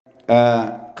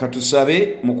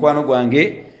katusabe mukwano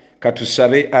gwange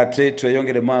katusabe ate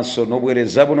tweyongere maaso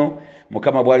n'obuweereza buno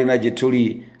mukama bwalina gye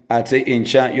tuli ate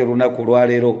enkya y'olunaku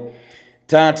lwaleero.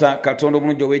 Taata Katonda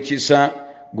omulungi ow'ekisa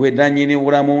gwe nannyini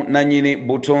bulamu nannyini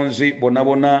butonzi bonna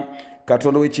bonna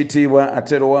Katonda w'ekitiibwa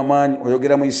ate ow'amaanyi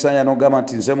oyogera mu Isaaya n'ogamba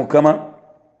nti nze Mukama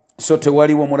so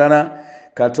tewaliwo mulala.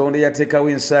 Katonda yateekawo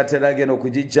ensi ate era agenda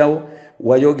okugijjawo,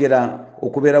 wayogera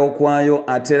okubeerawo kwayo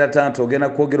ate era Taata ogenda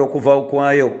kwogera okuvaawo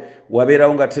kwayo.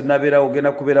 Wabeerawo nga tennabeerawo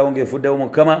ogenda kubeerawo ng'evuddewo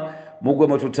Mukama. Mugwe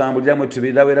mwe tutambulira mwe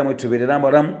tubeerawo era mwe tubeerera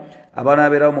abalamu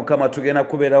abanaabeerawo Mukama tugenda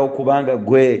kubeerawo kubanga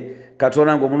gwe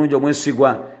Katonda ng'omulungi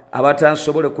omwesigwa.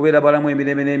 Abatasobole kubeera balamu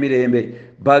emirembe n'emirembe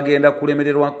bagenda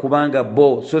kulemererwa kubanga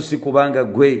bo so si kubanga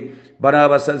gwe. Bana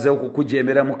abasazeewo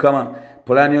kukujeemera Mukama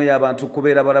pulaani oyo abantu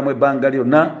kubeera balamu ebbanga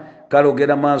lyonna. Kale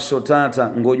ogenda maaso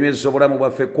Taata ng'onyweza obulamu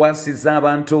bwaffe kwasiza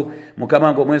abantu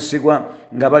Mukama ng'omwesigwa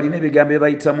nga balina ebigambo bye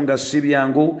bayitamu nga si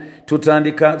byangu.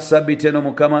 Tutandika sabbiiti eno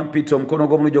Mukama mpita omukono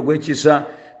gw'omulungi ogw'ekisa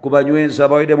gubanyweza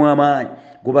abaweddemu amaanyi,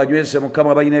 gubanyweze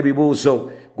Mukama abalina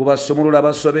ebibuuzo, gubasumulula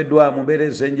abasobeddwa mu mbeera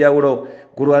ez'enjawulo,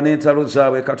 kulwana entalo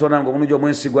zaabwe Katonda ng'omulungi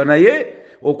omwesigwa. Naye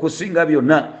okusinga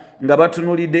byonna nga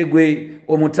batunulidde gwe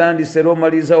omutandise era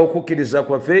omaliriza okukkiriza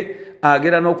kwaffe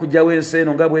agenda n'okugyawo ensi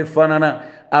eno nga bwefaanana.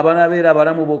 Abanaabeera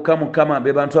abalamu bokka Mukama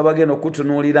be bantu abagenda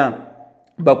okutunuulira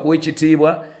bakuwa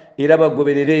ekitiibwa era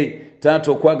bagoberere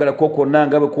Taata okwagala kwo kwonna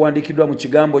nga bwe kuwandiikiddwa mu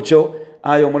kigambo kyo.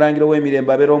 Ayo omulangiro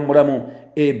w'emirembe abeera omulamu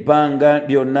ebbanga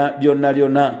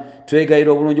lyonna.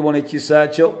 Twegayira obulungi bwona ekisa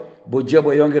kyo bujje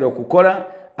bweyongera okukola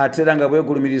ate era nga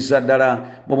bwegulumiriza ddala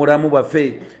mu bulamu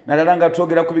bwaffe. Naddala nga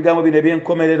twogera ku bigambo bino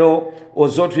eby'enkomerero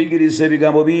oze otuyigiriza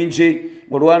ebigambo bingi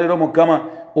olwaleero Mukama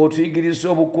otuyigiriza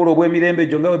obukulu obw'emirembe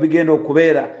gyo nga bwe bigenda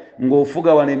okubeera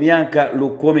ng'ofuga wano emyaka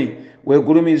 100.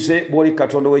 Weegulumize bw'oli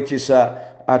Katonda w'ekisa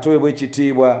ate weebwa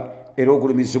ekitiibwa era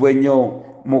ogulumizibwa ennyo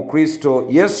mu Kristo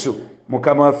Yesu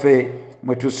Mukama waffe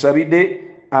mwe tusabidde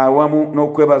awamu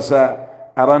n'okwebaza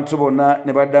abantu bonna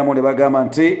ne baddamu ne bagamba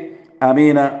nti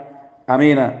amiina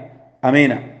amiina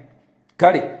amiina.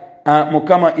 Kale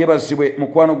Mukama yebazibwe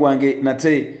mukwano gwange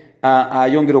nate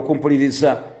ayongera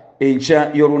okumpuliriza enkya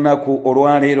y'olunaku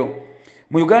olwaleero.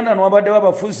 Mu Uganda nwabaddewo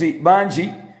abafuzi bangi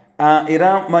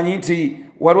era manyi nti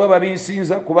waliwo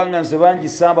ababinsinza kubanga nze bangi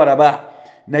saabalaba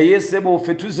naye sebo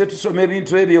ffe tuzze tusoma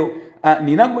ebintu ebyo.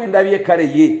 Nina gwe ndabye kale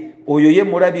ye oyo ye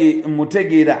mulabye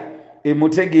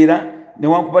mutegeera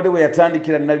newankubadde bwe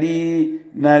yatandikira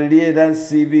nali era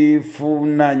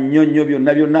nsibifuna nnyo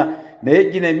byonna naye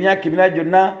gino emyaka emira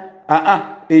gyonna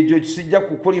egyo kisijja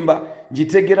kukulimba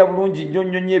ngitegeera bulungi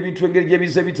nnyo ebintu engeri gye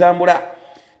bize bitambula.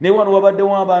 Naye wano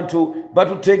wabaddewo abantu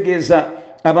batutegeeza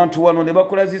abantu wano ne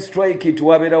bakola zi strike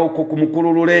tuwabeerawo ku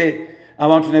mukulu lule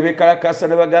abantu ne bekalakasa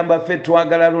ne bagamba ffe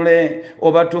twagala lule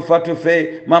oba tufa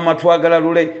tufe mama twagala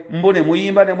lule mbu ne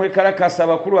muyimba ne mwekalakasa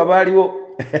abakulu abaaliwo.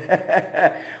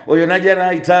 Oyo najja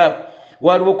n'ayita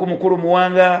waliwo ku mukulu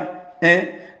muwanga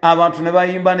abantu ne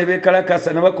bayimba ne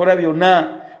bekalakasa ne bakola byonna.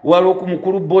 Waliwo ku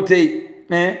mukulu bote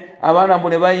abaana mbu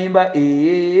ne bayimba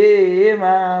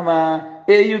mama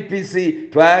AUPC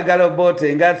twagala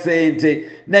bote nga sente.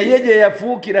 Naye gye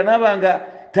yafuukira nabanga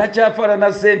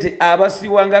takyafaanana sente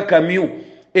abasiwanga kamyu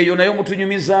eyo nayo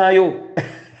mutunyumizaayo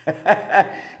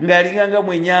ng'alinganga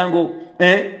mwenyango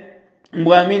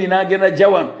mbwamini n'agenda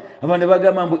jawano abantu ne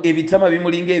bagamba mbu ebitama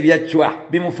bimulinga ebyacwa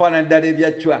bimufaanana ddala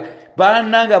ebyacwa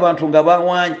bannanga abantu nga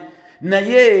bawanyi.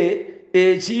 Naye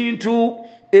ekintu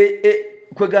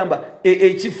kwegamba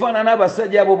ekifaanana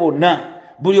abasajja abo bonna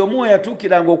buli omu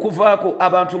yatuukiranga okuvaako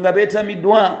abantu nga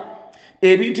beetamiddwa.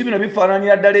 Ebintu bino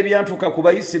bifaananira ddala ebyantuuka ku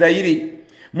Bayisirayiri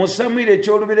mu Samwiri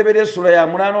ekyolubereberye essula ya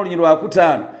 8 olunyiri lwa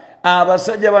 5.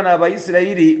 Abasajja bano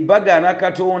Abayisirayiri bagaana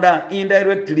Katonda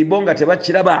indirectly bo nga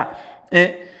tebakiraba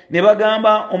ne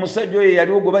bagamba omusajja oyo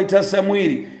yaliwo gwe bayita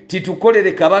Samwiri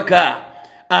titukolere kabaka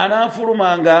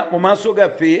anaafulumanga mu maaso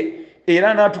gaffe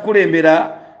era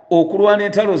n'atukulembera okulwana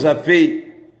entalo zaffe.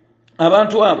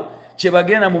 Abantu abo kye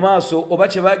bagenda mu maaso oba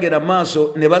kye bagenda mu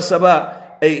maaso ne basaba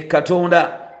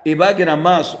Katonda ebagenda mu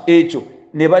maaso ekyo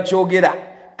ne bakyogera.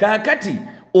 Kaakati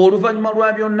oluvannyuma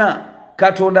lwa byonna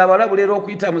Katonda abalabulira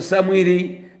okuyita mu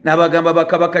Samwiri n'abagamba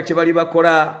bakabaka kye bali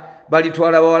bakola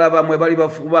balitwala bawala bamwe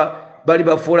bali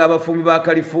bafuula abafumbi ba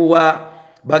kalifuuwa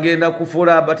bagenda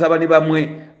kufuula batabani bamwe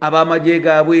ab'amagye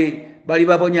gaabwe bali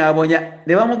babonyaabonya.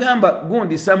 Ne bamugamba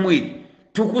gundi Samwiri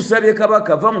tukusabye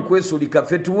kabaka va mu kwesulika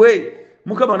ffe tuwe.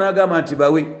 Mukama n'agamba nti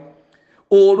bawe.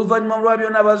 Oluvannyuma lwa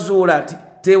byonna bazuula ati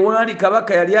tewali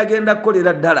kabaka yali agenda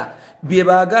kukolera ddala bye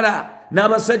baagala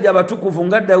n'abasajja abatukuvu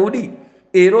nga Dawudi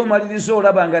era omaliriza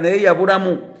olabanga naye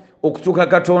yabulamu okutuuka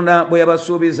Katonda bwe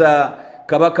yabasuubiza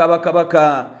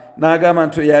kabaka n'agamba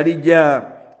nti yalijja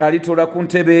alitola ku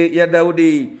ntebe ya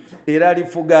Dawudi era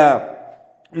alifuga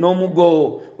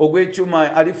n'omugo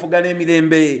ogw'ekyuma, alifuga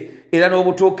n'emirembe era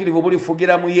n'obutuukirivu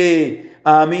bulifugira mu ye.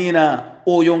 Amiina.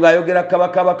 Oyo ng'ayogera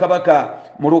kabaka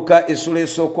mu Luka essula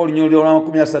esooka olunyolero lwa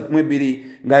 32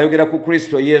 ng'ayogera ku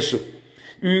Kristo Yesu.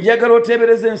 Njagala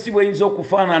oteebereza ensi bw'eyinza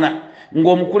okufaanana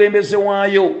ng'omukulembeze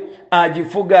waayo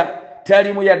agifuga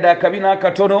talimu yadde akabi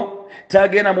n'akatono,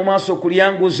 tagenda mu maaso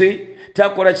kulya nguzi,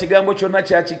 takola kigambo kyonna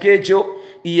kya kika ekyo,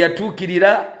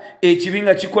 yatuukirira ekibi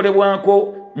nga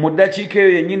kikolebwako mu ddakiika eyo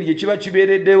yennyini gye kiba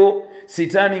kibeereddewo,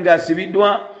 sitaani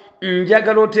ng'asibiddwa.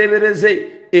 Njagala oteebereze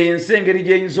ensi engeri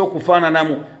gy'eyinza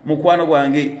okufaananamu. Mukwano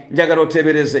gwange, njagala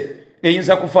oteebereze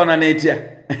eyinza kufaanana etya?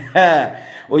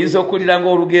 Oyinza okuwulira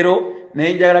ng'olugero,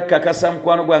 naye njagala kukakasa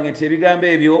mukwano gwange nti ebigambo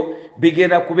ebyo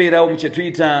bigenda kubeerawo mu kye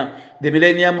tuyita the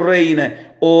millennium reign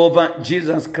of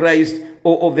Jesus Christ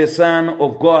or of the Son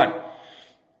of God.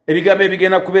 Ebigambo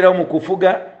ebigenda kubeerawo mu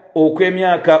kufuga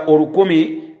okw'emyaka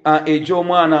 1000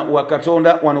 egy'omwana wa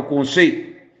Katonda wano ku nsi.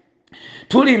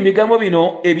 Tuli mu bigambo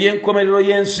bino eby'enkomerero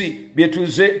y'ensi bye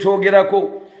tuze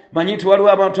twogerako. Manyi nti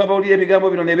waliwo abantu abawulira ebigambo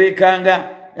bino ne beekanga,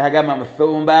 agamba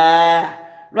Mufumba,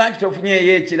 lwaki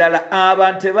tofunyeeyo ekirala?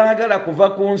 Abantu tebaagala kuva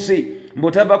ku nsi,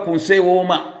 mbutava ku nsi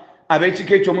ewooma.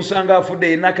 Ab'ekika ekyo musanga afudde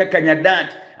yenakakanya dda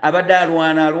nti abadde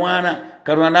alwana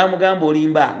kalwana amugamba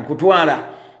olimba nkutwala,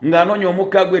 ng'anoonya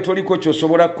omukka gwe toliko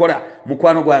ky'osobola kukola.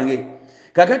 Mukwano gwange,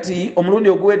 kakati omulundi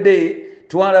oguwedde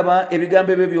twalaba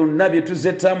ebigambo ebyo byonna bye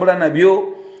tuzze ttambula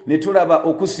nabyo, ne tulaba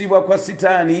okusiibwa kwa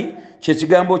sitaani, kye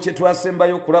kigambo kye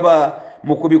twasembayo okulaba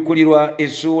mu kubikkulirwa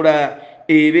essuula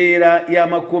ebeera ya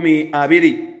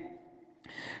 20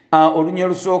 olunya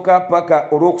olusooka paka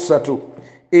olwokusatu.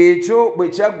 Ekyo bwe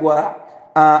kyaggwa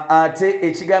ate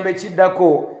ekigambo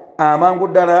ekiddako amangu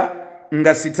ddala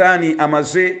nga sitaani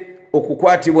amaze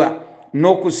okukwatibwa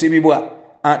n'okusibibwa,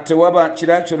 tewaba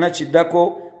kirala kyonna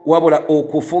kiddako wabula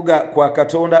okufuga kwa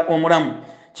Katonda omulamu.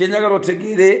 Kyenjagala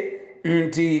otegeere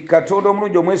nti Katonda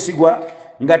omulungi omwesigwa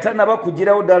nga tannaba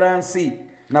kugirawo ddala nsi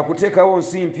na kuteekawo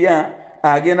nsi mpya,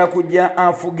 agenda kujja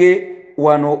afuge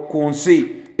wano ku nsi.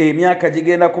 Emyaka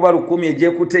gigenda kuba 1000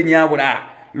 egyekutte nyaabula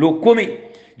 1000.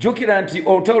 Jjukira nti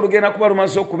olutalo lugenda kuba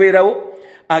lumaze okubeerawo.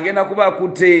 Agenda kuba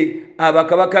akutte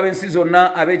abakabaka b'ensi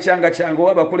zonna ab'ekyanga kyange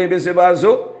oba abakulembeze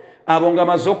baazo, abo nga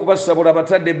amaze okubasabula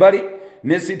batadde ebbali,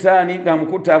 ne sitaani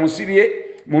ng'amukutte amusibye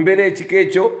mu mbeera ekika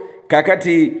ekyo.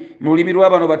 Kakati mu lulimi lwa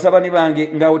bano batabani bange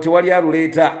ng'awo tewali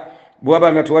aluleeta.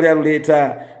 Bw'aba nga tewali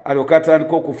aluleeta, alyoka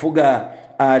atandika okufuga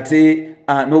ate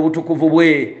n'obutukuvu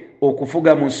bwe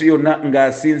okufuga mu nsi yonna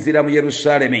ng'asinziira mu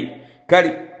Yerusaalemi.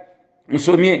 Kale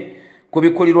nsomye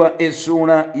kubikkulirwa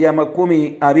essuula ya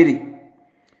 20,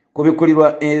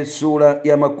 kubikkulirwa essuula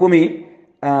ya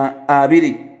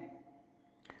 20,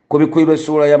 kubikkulirwa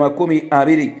essuula ya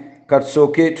 20.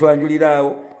 Katusooke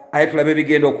twanjuliraawo aye tulabe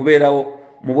ebigenda okubeerawo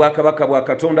mu bwakabaka bwa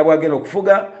Katonda bwagenda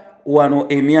okufuga wano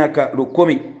emyaka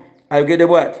 10. Ayogedde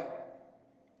bw'ati,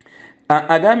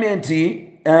 agambye nti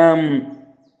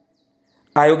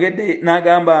ayogedde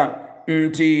n'agamba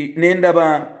nti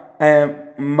nendaba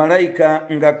malayika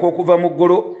ng'akokuva mu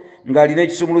ggulu ng'alina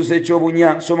ekisumuluzo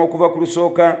eky'obunya. Soma okuva ku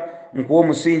lusooka nkuwa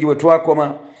omusingi we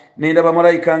twakoma. Nendaba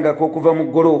malayika ng'akokuva mu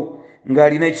ggulu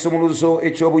ng'alina ekisumuluzo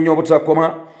eky'obunya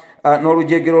obutakoma,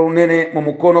 n'olujegero olunene mu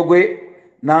mukono gwe,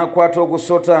 n'akwata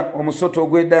ogusota, omusota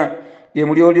ogw'edda ye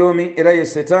mulyolyomi era ye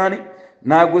setaani,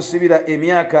 n'agusibira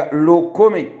emyaka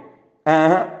 10,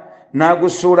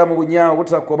 n'agusuula mu bunya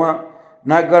obutakoma,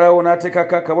 n'aggalawo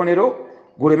n'ateekako akabonero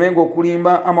gulemenga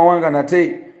okulimba amawanga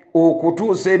nate,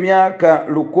 okutuusa emyaka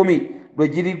 10 lwe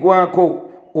girigwako.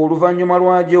 Oluvannyuma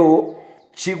lwagyo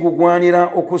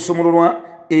kigugwanira okusumululwa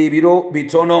ebiro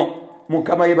bitono.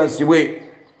 Mukama yebazibwe.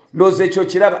 Ndowooza ekyo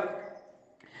kiraba.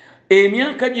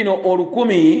 Emyaka gino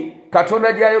 1000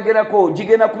 Katonda gy'ayogerako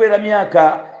gigenda kubeera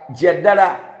myaka gya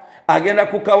ddala. Agenda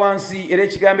kukka wansi era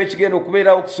ekigambo ekigenda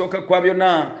okubeerawo okusooka kwa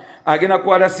byonna, agenda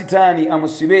kwala sitaani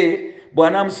amusibe.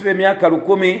 Bw'anaamusiba emyaka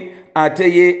 1000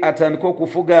 ate ye atandika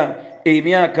okufuga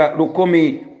emyaka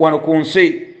 1000 wano ku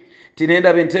nsi.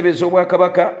 Tinendaba entebe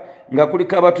ez'obwakabaka nga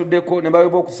kuliko abatuddeko ne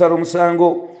bayoba okusala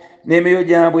omusango n'emyoyo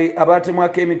gyabwe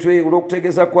abaatemwako emitwe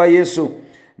olw'okutegeeza kwa Yesu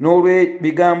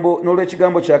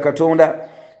n'olw'ekigambo kya Katonda,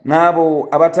 n'abo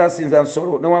abataasinza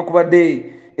nsolo newankubadde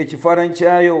ekifaananyi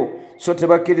kyayo, so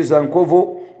tebakkiriza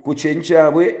nkovu ku kyenyi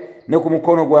kyabwe ne ku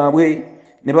mukono gwabwe,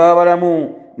 ne baba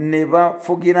balamu ne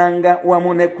bafugiranga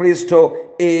wamu ne Kristo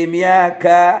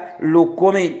emyaka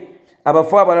 1000.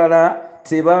 Abafu abalala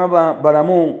tebaba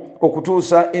balamu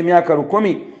okutuusa emyaka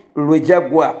 1000 lwe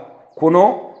gyaggwa.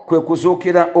 Kuno kwe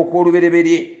kuzuukira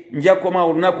okw'olubereberye. Nja kukomawo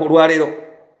olunaku olwaleero.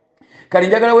 kali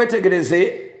njagala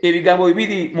wetegereze ebigambo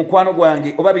bibiri mukwano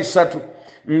gwange oba bisatu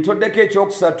ntoddeko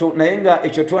ekyokusatu naye nga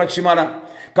ekyo twakimala.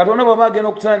 Katonda bw'aba agenda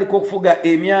okutandika okufuga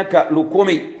emyaka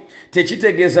 100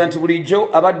 tekitegeeza nti bulijjo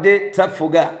abadde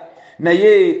tafuga,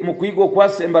 naye mu kuyiga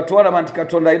okwasemba twalaba nti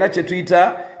Katonda alina kye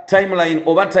tuyita timeline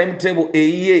oba timetable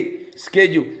eyiye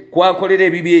schedule kwakolera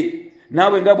ebibye.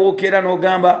 Naawe nga bw'okeera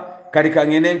n'ogamba kali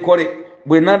kangende nkole,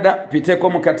 bwe nadda piteko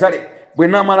mu katale, bwe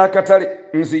naamala akatale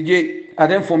nzije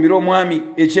ate nfumbire omwami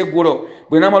ekyeggulo,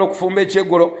 bwe naamala okufumba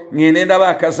ekyeggulo ngende ndaba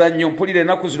akazannyo, mpulire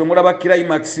ennaku zino mulaba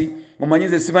climax,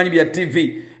 mumanyize simanyi bya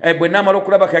TV. Bwe naamala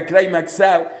okulaba ka climax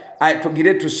awo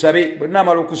tugire tusabe, bwe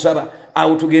naamala okusaba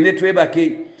awo tugende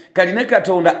twebake. Kali ne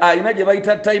Katonda alina gye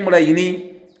bayita timeline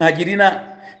agirina.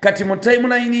 Kati mu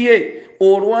timeline ye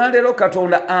olwaleero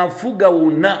Katonda afuga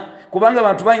wonna, kubanga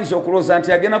abantu bayinza okulooza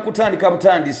nti agenda kutandika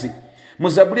butandisi. Mu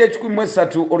Zabbuli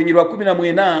 13 olunyiriri lwa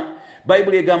 14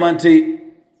 Bayibuli egamba nti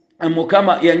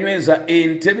Mukama yanyweza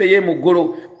entebe ye mu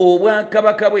ggulu,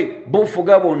 obwakabaka bwe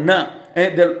bufuga bwonna.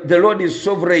 The Lord is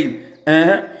sovereign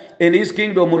and his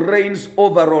kingdom reigns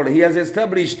over all. He has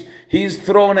established his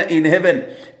throne in heaven.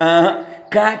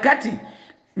 Kakati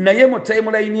naye mu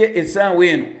timeline ye essaawa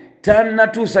eno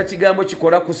tannatuusa kigambo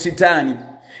kikola ku sitaani.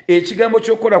 Ekigambo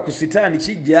ky'okukola ku sitaani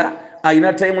kijja,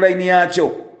 alina timeline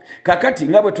yakyo. Kakati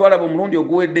nga bwe twalaba omulundi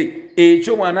oguwedde,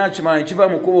 ekyo mwana akimala ne kiva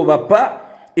mu kkubo bappa,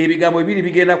 ebigambo bibiri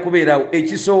bigenda kubeerawo.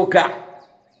 Ekisooka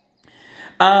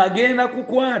agenda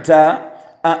kukwata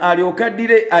alyoka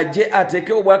addire ajje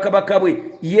ateeke obwakabaka bwe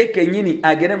ye kennyini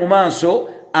agende mu maaso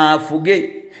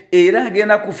afuge, era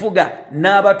agenda kufuga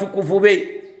n'abatukuvu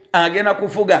be, agenda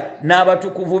kufuga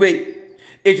n'abatukuvu be.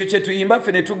 Ekyo kye tuyimba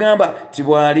ffe ne tugamba ti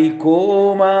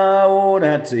bw'alikomawo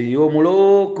nate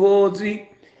omulokozi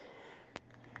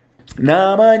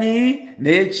n'amanyi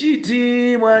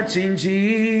n'ekitiibwa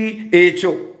kingi.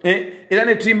 Ekyo era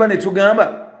ne tuyimba ne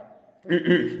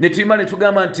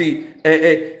tugamba nti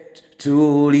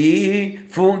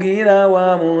tulifungira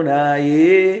wamu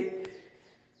naye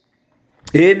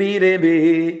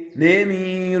emirembe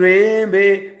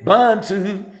n'emirembe,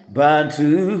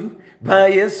 bantu ba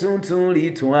Yesu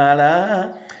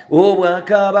tulitwala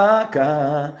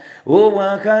obwakabaka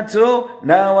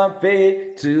obwakatonda waffe,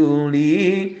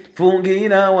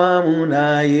 tulifungira wamu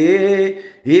naye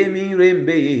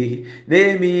emirembe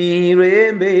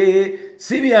n'emirembe.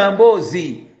 Si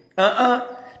byamboozi,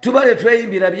 tubale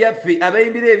tweyimbira byaffe,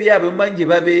 abayimbira ebyabwe mumanyi gye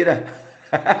babeera.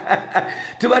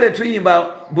 Tubale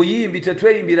tuyimba buyimbi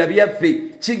tetweyimbira byaffe,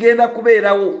 kigenda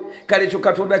kubeerawo. Kale ekyo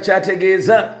Katonda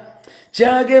kyategeeza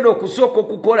kyagenda okusooka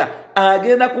okukola,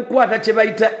 agenda kukwata kye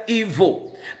bayita evil,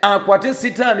 akwate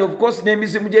sitaani of course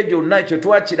n'emizimu gye gyonna. Ekyo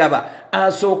twakiraba,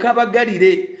 asooka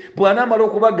abagalire, bw'anaamala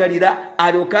okubagalira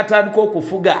alyoka atandika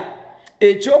okufuga.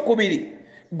 Ekyokubiri,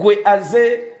 gwe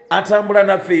aze atambula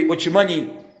naffe okimanyi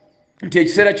nti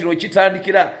ekiseera kino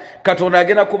kitandikira, Katonda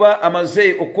agenda kuba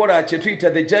amaze okukola kye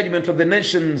tuyita the judgment of the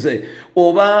nations,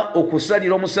 oba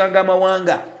okusalira omusango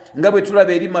amawanga, nga bwe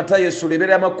tulaba eri Matayo essuula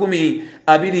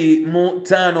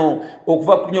 25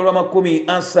 okuva ku lunyiriri lwa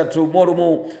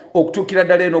 31 okutuukira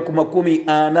ddala eno ku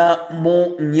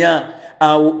 44.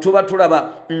 Awo tuba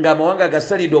tulaba ng'amawanga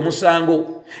gasalidde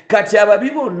omusango. Kati ababi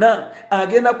bonna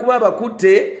agenda kuba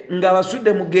abakutte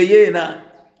ng'abasudde mu geyeena.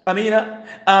 Amina.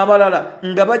 Abalala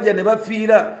nga bajja ne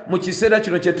bafiira mu kiseera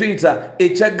kino kye tuyita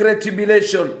ekya Great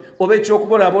Tribulation oba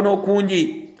ekyokubonaabona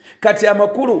okungi. Kati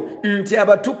amakulu nti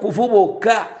abatukuvu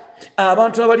bokka,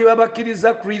 abantu abali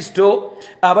babakkiriza Kristo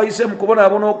abayise mu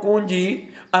kubonaabona okungi,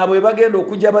 abo bwe bagenda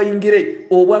okujja bayingire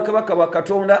obwakabaka bwa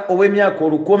Katonda obw'emyaka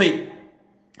 100.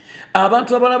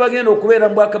 Abantu abalala bagenda okubeera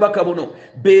mu bwakabaka buno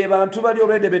be bantu bali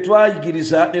olwedde be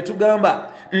twayigiriza ne tugamba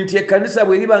nti ekkanisa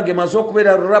bwe liba ng'emaze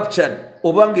okubeera raptured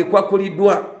oba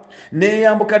ng'ekwakuliddwa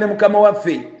n'eyambuka ne Mukama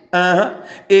waffe.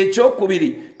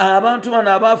 Ekyokubiri, abantu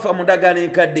bano abaafa mu ndagaano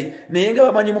enkadde naye nga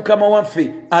bamanyi Mukama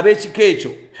waffe, ab'ekika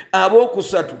ekyo.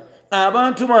 Abookusatu,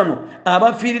 abantu bano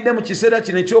abafiiridde mu kiseera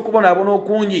kino ekyokubonaabona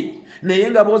okungi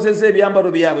naye nga boozezza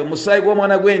ebyambalo byabwe musaayi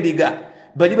gw'omwana gw'endiga,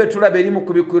 bali be tulaba eri mu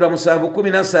Kubikwirwa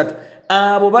 7:13.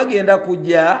 Abo bagenda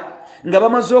kujja nga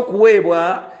bamaze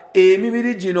okuweebwa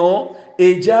emibiri gino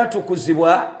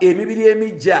egyatukuzibwa, emibiri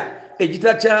emijja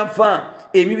egitakyafa,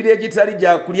 emibiri egitali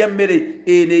gya kulya mmere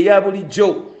eno eya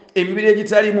bulijjo, emibiri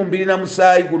egitali mu mbiri na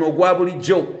musaayi guno ogwa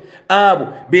bulijjo. Abo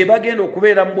be bagenda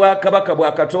okubeera mu bwakabaka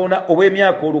bwa Katonda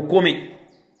obw'emyaka 100.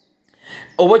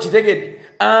 Oba kitegedde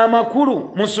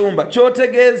amakulu musumba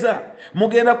kyotegeeza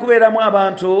mugenda kubeeramu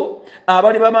abantu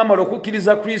abali bamamala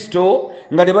okukkiriza Kristo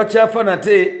nga ne bakyafa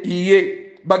nate iye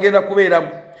bagenda kubeeramu.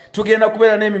 Tugenda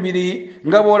kubeera n'emibiri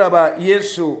nga bw'olaba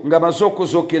Yesu ng'amaze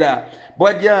okuzuukira,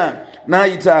 bw'ajja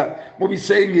n'ayita mu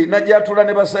bisenge najatula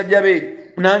ne basajja be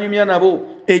nanyumya nabo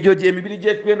egyo gye emibiri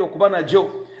gye tugenda okuba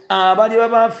nagyo abali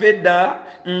babafedda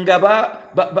nga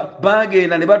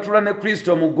bagenda ne batula ne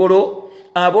Kristo mu ggolo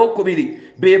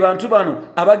abokubiri be bantu bano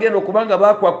abagenda okuba nga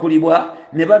bakwakulibwa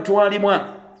ne batwalibwa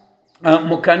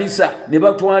mu kanisa ne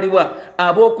batwalibwa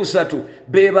abokusatu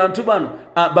be bantu bano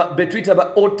betuyita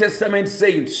ba Old Testament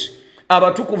saints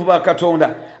abatukuvu ba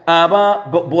Katonda aba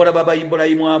bora baba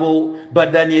Ibulayimu abo ba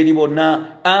Danieli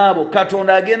bonna abo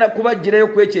Katonda agenda kubajjirayo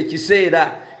kwekyo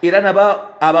ekiseera era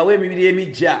naba abawe emibiri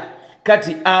emijja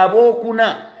kati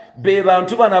abokuna be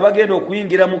bantu bano abagenda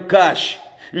okuyingira mu kash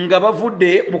nga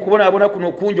bavudde mu kubonaabona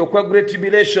kuno kungi okwa Great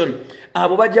Tribulation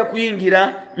abo bajja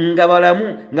kuyingira nga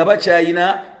balamu nga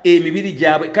bakyayina emibiri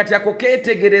gyabwe kati ako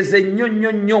ketegereze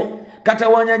nnyo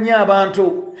katawanya nnyo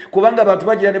abantu kubanga abantu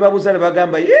bagira ne babuuza ne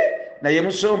bagamba naye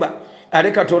musomba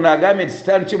ale Katonda agambye nti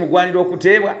sitaani kimugwanira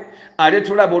okuteebwa ale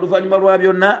tulaba oluvannyuma lwa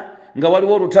byonna nga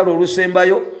waliwo olutalo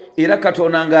olusembayo era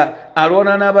Katonda nga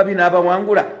alwana n'ababi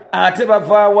n'abawangula ate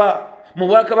bavaawa mu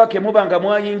bwakabaka muba nga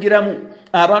mwayingiramu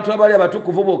abantu abali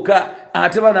abatukuvu bokka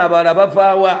ate bano abalala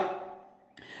bavaawa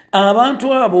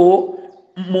abantu abo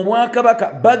mu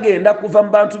bwakabaka bagenda kuva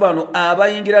mu bantu bano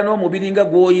abayingira n'omubiri nga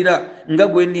gwoyira nga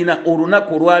gwennina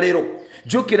olunaku olwaleero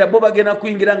jukira bo bagenda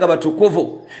kuyingira nga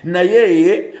batukuvu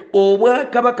naye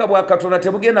obwakabaka bwa Katonda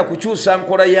tebugenda kukyusa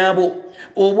nkola yaabo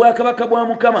obwakabaka bwa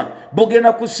Mukama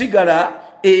bugenda kusigala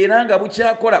era nga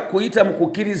bukyakola kuyita mu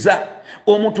kukkiriza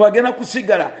omuntu agenda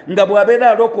kusigala nga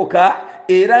bw'abeera alokoka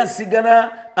era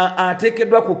asigala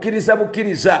ateekeddwa kukkiriza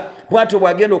bukkiriza bw'atyo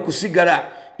bw'agenda okusigala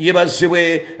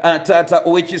yebazibwe taata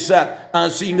ow'ekisa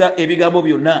ansinga ebigambo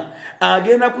byonna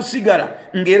agenda kusigala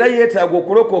ng'era yeetaaga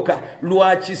okulokoka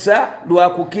lwa kisa lwa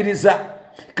kukkiriza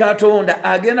Katonda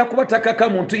agenda kubatakaka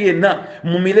muntu yenna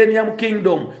mu Millennium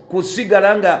Kingdom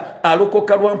kusigala nga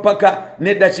alokoka lwa mpaka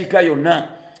n'eddakiika yonna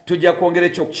tujja kwongera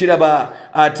ekyo okukiraba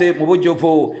ate mu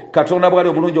bujjuvu Katonda bwali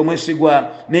omulungi omwesigwa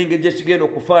n'engeri gye kigenda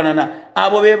okufaanana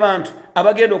abo be bantu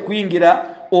abagenda okuyingira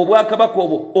obwakabaka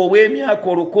obwo obw'emyaka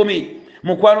 1000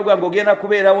 mukwano gwange ogenda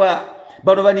kubeerawa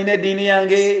bano banina eddiini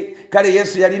yange kale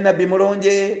Yesu yali nabbi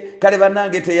mulonje kale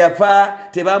bannange teyafa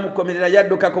tebamukomerera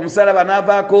yadduka ku musalaba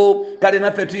n'avaako kale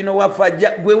naffe tulina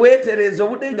wafajja gwe weetereze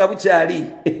obudde nga bukyali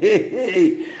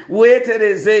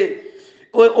weetereze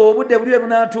obudde buli bwe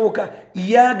bunaatuuka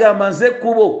yagamba nze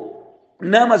ekkubo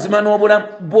n'amazima n'obulamu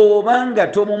bw'obanga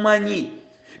tomumanyi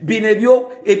bino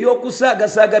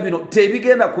ebyokusaagasaaga bino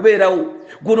tebigenda kubeerawo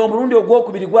guno omulundi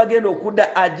ogwokubiri gwagenda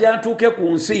okudda ajja atuuke ku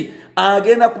nsi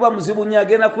agenda kuba muzibu nnyo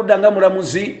agenda kudda nga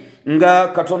mulamuzi nga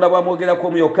Katonda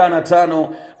bw'amwogerako mu Yokaana 5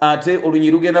 ate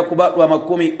olunyi lugenda kuba lwa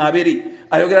 20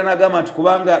 ayogera n'agamba nti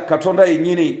kubanga Katonda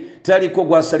yennyini taliko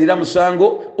gwasalira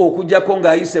musango okugjako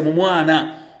ng'ayise mu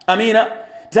mwana amiina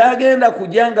tagenda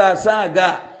kujja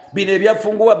ng'asaaga bino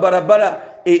ebyafunguwa barabara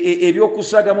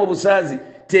ebyokusaagamu obusaazi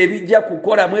tebijja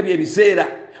kukolamu ebyo ebiseera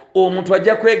omuntu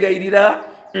ajja kwegayirira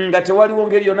nga tewaliwo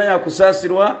ngeri yonna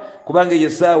yakusaasirwa kubanga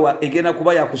yesaawa egenda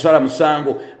kuba yakusala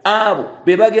musango abo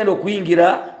be bagenda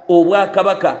okuyingira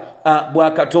obwakabaka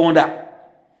bwa Katonda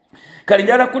kale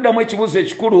njala kuddamu ekibuuzo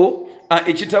ekikulu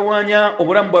ekitawaanya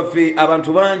obulamu bwaffe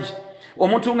abantu bangi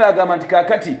omuntu ng'agamba nti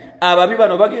kaakati ababi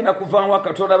bano bagenda kuvaamu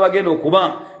Katonda bagenda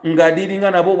okuba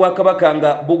ng'adiiringa nabo obwakabaka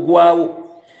nga bugwawo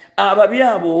ababi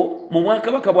abo mu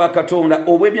bwakabaka bwa Katonda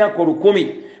obw'emyaka 1000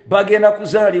 bagenda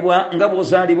kuzaalibwa nga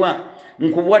bw'ozaalibwa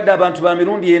nkubuwadde abantu ba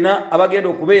mirundi ena abagenda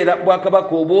okubeera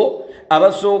bwakabaka obwo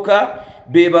abasooka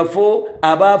be bafo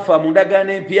abaafa mu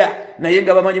ndagaano empya naye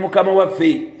nga bamanyi Mukama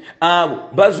waffe abo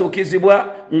bazuukizibwa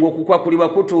ng'okukwakulibwa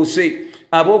kutuuse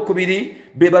abookubiri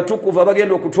be batukuvu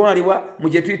abagenda okutwalibwa mu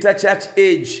gye tuyita church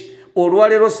age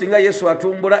olwaleero singa Yesu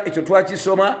atumbula ekyo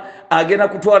twakisoma agenda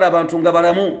kutwala abantu nga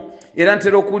balamu era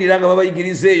ntera okuwulira nga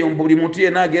babayigiriza eyo buli muntu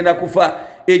yenna agenda kufa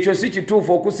ekyo si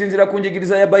kituufu okusinziira ku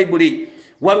njigiriza ya Bayibuli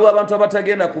waliwo abantu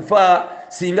abatagenda kufa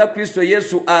singa Kristo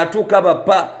Yesu atuuka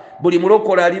bappa buli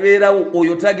mulokole alibeerawo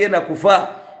oyo tagenda kufa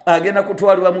agenda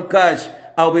kutwalibwa mu kaashi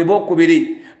abo be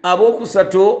bookubiri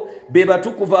abookusatu be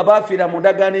batukuvu abaafiira mu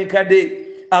ndagaano enkadde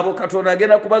abo Katonda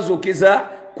agenda kubazuukiza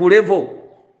ku levo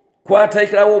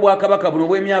kwataikirawo obwakabaka buno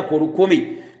obw'emyaka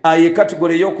 1000 ye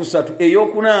kategori ey'okusatu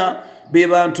ey'okuna be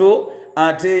bantu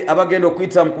ate abagenda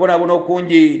okuyita mu kubonaabona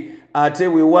okungi ate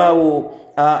weewaawo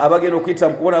abagenda okuyita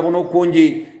mu kubonaabona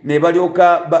okungi ne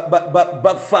balyoka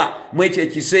bafa mu ekyo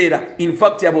ekiseera in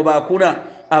fact abo baakuna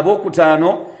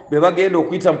abookutaano be bagenda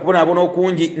okuyita mu kubonaabona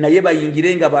okungi naye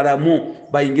bayingire nga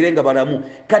balamu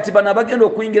kati bano abagenda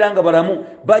okuyingira nga balamu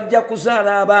bajja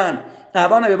kuzaala abaana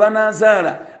abaana be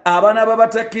banaazaala abaana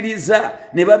babatakkiriza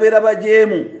ne babeera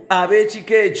bajeemu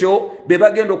ab'ekika ekyo be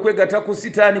bagenda okwegatta ku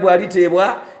sitaani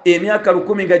bw'aliteebwa emyaka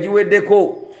 10 nga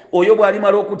giweddeko. Oyo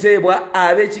bw'alimala okuteebwa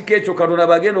ab'ekika ekyo Katonda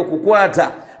bagenda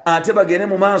okukwata ate bagende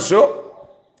mu maaso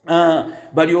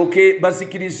balyoke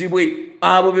basikirizibwe.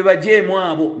 Abo be bajeemu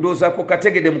abo ndozaako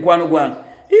kategede mukwano gwange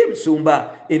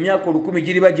musumba emyaka 10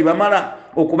 giriba gibamala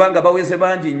okubanga baweze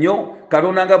bangi nnyo.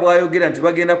 Katonda nga bw'ayogera nti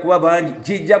bagenda kuba bangi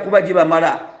gijja kuba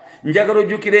gibamala. Njagala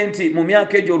ojjukire nti mu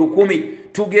myaka egyo 10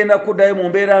 tugenda kuddayo mu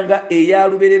mbeera nga eya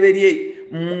lubereberye,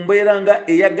 mu mbeera nga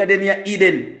eya Garden ya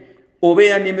Eden oba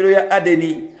eya nnimiro ya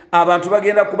Adeni. Abantu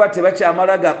bagenda kuba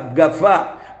tebakyamala gafa,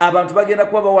 abantu bagenda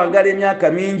kuba bawangala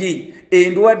emyaka mingi,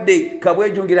 endwadde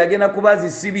kabwejungira agenda kuba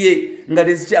zisibye nga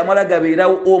tezikyamala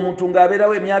gabeerawo. Omuntu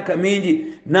ng'abeerawo emyaka mingi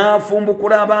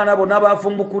n'afumbukula abaana bonna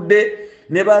bafumbukudde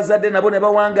ne bazadde nabo ne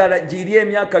bawangala giri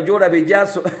emyaka gy'olaba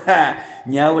egyaso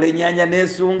nyawula ennyanja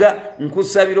n'esunga.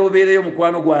 Nkusabira obeereyo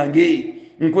mukwano gwange,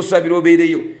 nkusabira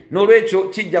obeereyo. N'olwekyo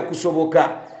kijja kusoboka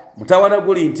mutawana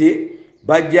guli nti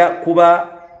bajja kuba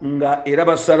nga era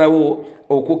basalawo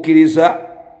okukkiriza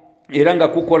era nga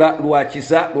kukola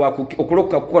lwakisa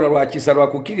okuloka kukola lwakisa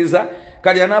lwakukkiriza.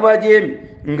 Kale anaabajeemu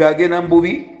ng'agenda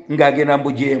mububi ng'agenda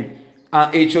mubujeemu.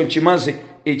 Ekyo nkimaze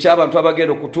eky'abantu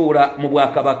abagenda okutuula mu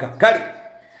bwakabaka. Kale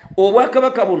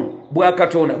obwakabaka buno bwa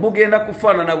Katonda bugenda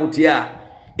kufaanana butya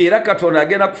era Katonda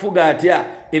agenda kufuga atya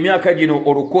emyaka gino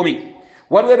 10?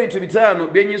 Waliwo ebintu 5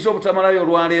 byenyiza obutamalayo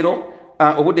olwaleero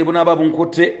obudde bunaaba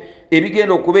bunkutte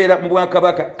ebigenda okubeera mu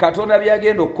bwakabaka Katonda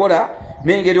byagenda okukola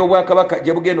n'engeri obwakabaka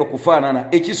gye bugenda okufaanana.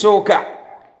 Ekisooka,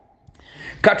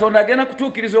 Katonda agenda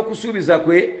kutuukiriza okusuubiza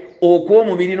kwe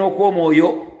okw'omubiri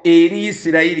n'okw'omwoyo eri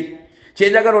Isirayiri.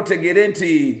 Kyenjagala otegeere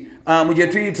nti mu gye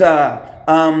tuyita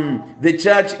the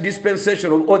church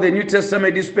dispensation or the New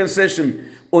Testament dispensation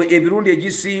ebirundi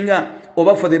egisinga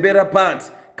oba for the better part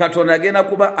Katonda agenda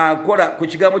kuba akola ku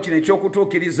kigambo kino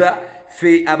ekyokutuukiriza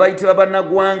ffe abayitibwa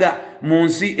bannagwanga mu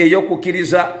nsi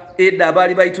ey'okukkiriza. Edda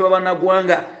abaali bayitibwa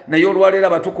bannagwanga naye olwaleero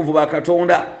abatukuvu ba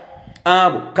Katonda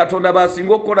abo Katonda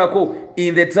basinga okukolako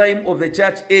in the time of the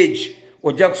church age.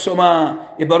 Ojja kusoma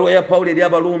ebbaluwa ya Pawulo eri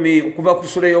Abaluumi okuva ku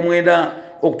ssula ey'omwenda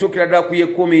okutuukira ddala ku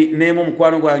y'ekumi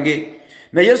mukwano gwange.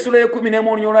 Naye essula y'ekumi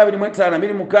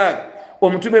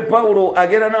omutume Pawulo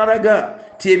agenda n'alaga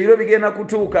ti ebiro bigenda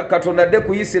kutuuka Katonda adde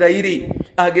ku Isirayiri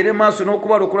agende maaso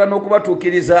n'okubalokola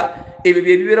n'okubatuukiriza. Ebyo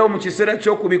bye bibeerawo mu kiseera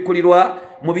ky'okubikkulirwa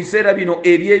mu biseera bino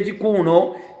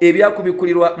eby'egikuuno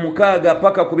ebyakubikkulirwa 6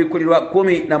 paka kubikkulirwa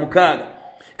 16.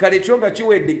 Kale ekyo nga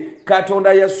kiwedde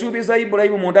Katonda yasuubiza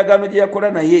Ibulayimu mu ndagaano gye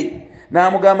yakola naye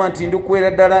n'amugamba nti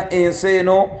ndikuweera ddala ensi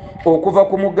eno okuva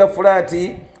ku mugga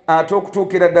Fulaati ate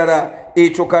okutuukira ddala.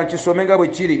 Ekyo kankisome nga bwe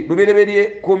kiri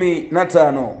Lubereberye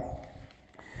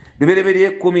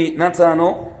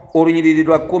 15 olunyiriri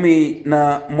lwa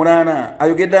 18.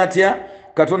 Ayogedde atya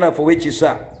Katonda affe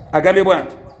ow'ekisa agambye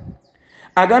bwanti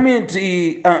agambye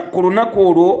nti ku lunaku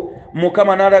olwo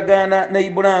Mukama n'alagaana ne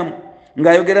Ibulaamu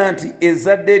ng'ayogera nti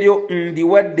ezzadde lyo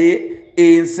ndiwadde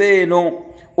ensi eno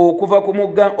okuva ku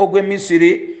mugga ogw'e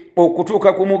Misiri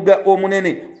okutuuka ku mugga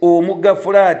omunene omugga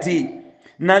Fulaati.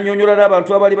 N'annyonnyola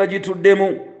n'abantu abaali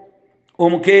bagituddemu,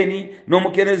 Omukeeni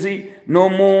n'Omukenezi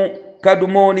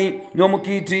n'Omukadumoni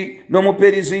n'Omukiiti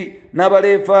n'Omuperizi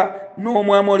n'Abaleefa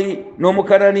n'Omwamoli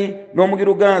n'Omukanani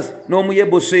n'Omugirugaasi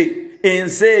n'Omuyebuse.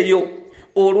 Ensi eyo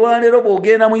olwaleero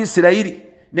bw'ogenda mu Isirayiri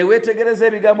ne weetegereza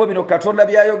ebigambo bino Katonda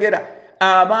byayogera,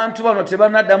 abantu bano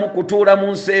tebannaddamu kutuula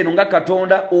mu nsi eno nga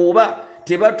Katonda oba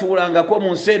tebatuulangako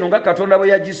mu nsi eno nga Katonda bwe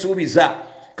yagisuubiza.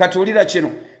 Katuulira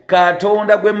kino,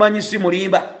 Katonda gwe mmanyi si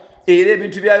mulimba era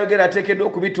ebintu byayogera ateekeddwa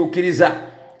okubituukiriza.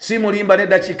 Si mulimba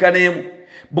n'eddakiika n'emu.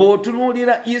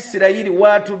 Bw'otunuulira Isirayiri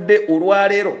waatudde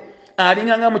olwaleero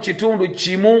alinganga mu kitundu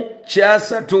kimu kya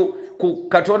 3 ku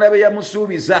Katonda be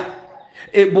yamusuubiza.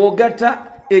 Bw'ogatta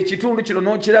ekitundu kino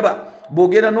n'okiraba,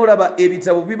 bw'ogenda n'olaba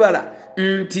ebitabo bibala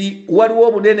nti waliwo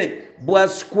obunene bwa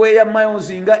square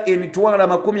miles nga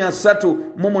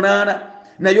 38,000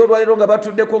 naye olwaleero nga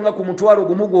batuddeko nga ku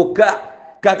 1,000 gwokka.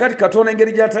 Kakati Katonda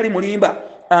engeri gy'atali mulimba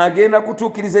agenda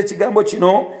kutuukiriza ekigambo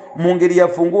kino mu ngeri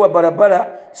yafunguwa barabara,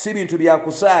 si bintu bya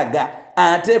kusaaga,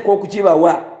 ateeka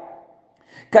okukibawa.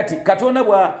 Kati Katonda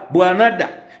bw'anadda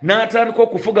n'atandika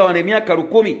okufuga wano emyaka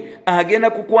 10 agenda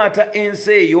kukwata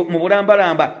ensi eyo mu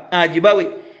bulambalamba agibawe.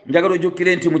 Njagala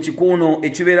ojjukire nti mu kikuuno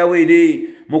ekibeerawo eri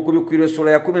mu Kubikkirwa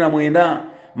essula ya 19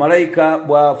 malayika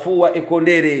bw'afuuwa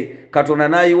ekkondeere Katonda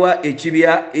n'ayiwa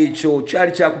ekibya ekyo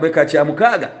kyali kyakubeka kya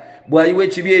 6. Bw'ayiwa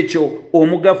ekibya ekyo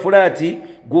omugga Fulaati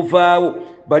guvaawo.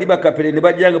 Bali bakapere ne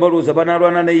bajja nga balowooza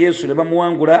banaalwana ne Yesu ne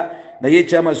bamuwangula, naye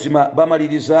ekyamazima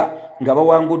bamaliriza nga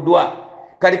bawanguddwa.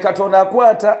 Kali Katonda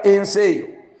akwata ensi eyo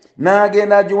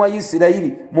n'agenda agiwa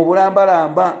Isirayiri mu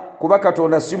bulambalamba kuba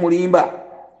Katonda si mulimba.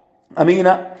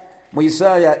 Amiina. Mu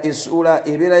Isaaya essula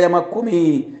ebeera ya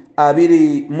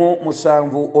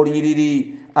 27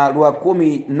 olunyiriri lwa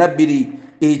 12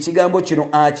 ekigambo kino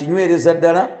akinywereza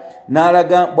ddala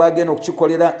n'alaga bw'agenda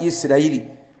okukikolera Isirayiri.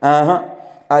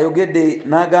 Ayogedde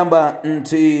n'agamba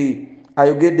nti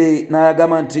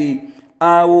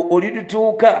awo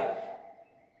olituuka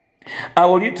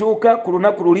ku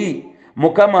lunaku luli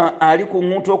Mukama ali ku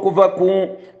ŋŋuntu okuva ku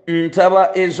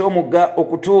ntaba ez'omugga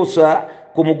okutuusa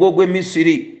ku mugo gw'e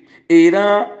Misiri,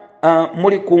 era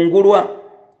mulikungulwa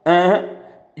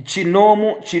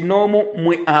kinoomu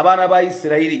mwe abaana ba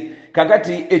Isirayiri.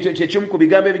 Kakati ekyo kyekimu ku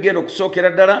bigambo ebigenda okusookera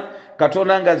ddala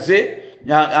Katonda ngazze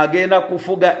agenda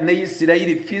kufuga ne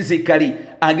Isirayiri physically,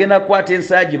 agenda kukwata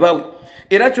ensi agibawe.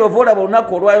 Era kyova olaba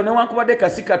olunaku olwayo newankubadde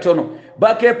kasi katono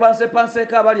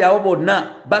bakepansepanseko abali awo bonna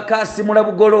bakasimula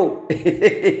bugolo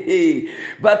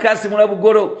bakasimula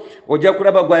bugolo. Ojja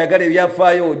kulaba gwayagala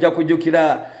ebyafaayo, ojja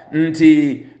kujjukira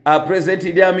nti President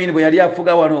Idi Amin bwe yali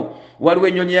afuga wano waliwo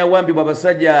ennyonyi yawambibwa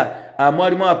abasajja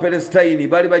mwalimu Abapalestine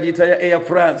bali bagiyita ya Air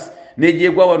France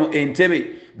n'egyegwa wano Entebbe.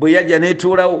 Bwe yajja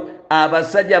n'etuulawo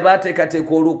abasajja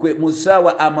baateekateeka olukwe mu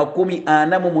ssaawa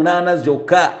 48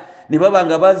 zokka ne baba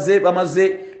nga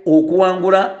bamaze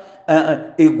okuwangula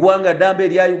eggwanga ddamba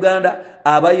erya Uganda.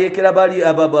 Abayeekera bali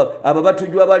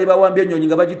ababatujjwa baali bawambye ennyonyi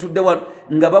nga bagitudde wano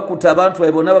nga bakuta abantu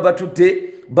baabwe bonna babatutte,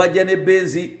 bajja ne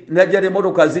benzi najja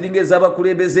n'emmotoka ziringa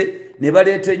ez'abakulembeze ne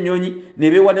baleeta ennyonyi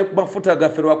ne beewa ne ku mafuta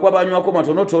gaffe lwakuba banywako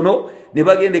matonotono ne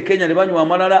bagenda e Kenya ne banywa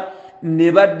amalala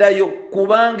ne baddayo,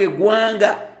 kubanga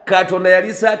eggwanga Katonda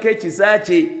yalisaako ekisa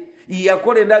kye.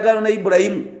 Yakola endagaano ne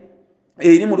Ibulayimu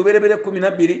eri mu luberebere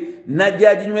 12 najja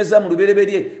aginyweza mu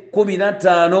luberebere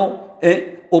 15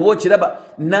 oba okiraba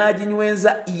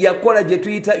n'aginyweza. Yakola gye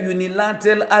tuyita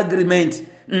unilateral agreement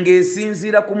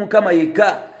ng'esinziira ku Mukama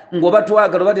yekka ng'oba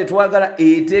twagala oba tetwagala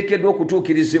eteekeddwa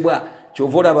okutuukirizibwa.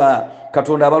 Kyova olaba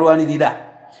Katonda abalwanirira.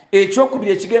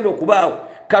 Ekyokubiri ekigenda okubaawo,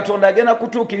 Katonda agenda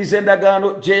kutuukiriza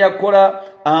endagaano gye yakola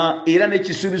era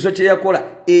n'ekisuubizo kye yakola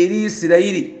eri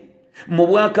Isirayiri mu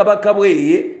bwakabaka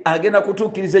bweye. Agenda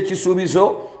kutuukiriza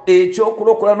ekisuubizo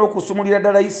ekyokulokola n'okusumulira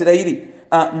ddala Isirayiri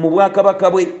mu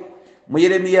bwakabaka bwe. Mu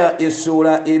Yeremiya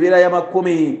essula ebeera ya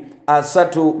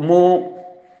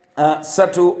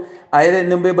 33 ayera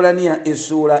ne mu Ebbulaniya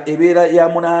essula ebeera ya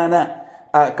 8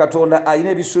 Katonda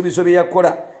alina ebisuubizo bye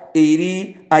yakola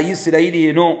eri Isirayiri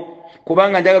eno,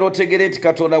 kubanga njagala otegere nti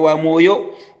Katonda wa mwoyo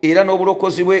era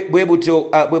n'obulokozi bwe butyo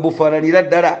bwe bufaananira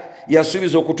ddala.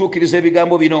 Yasuubiza okutuukiriza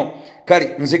ebigambo bino.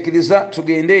 Kale nzikiriza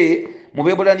tugende mu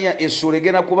Ebbulaniya essula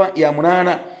egenda kuba ya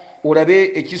 8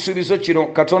 olabe ekisuubizo kino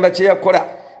Katonda kye yakola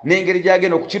n'engeri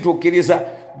gy'agenda okukituukiriza.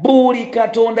 Buli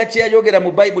Katonda kye yayogera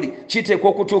mu Bayibuli kiteekwa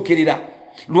okutuukirira.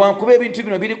 Lwankuba ebintu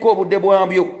bino biriko obudde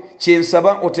bwabyo.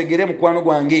 Kyensaba otegere mukwano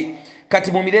gwange,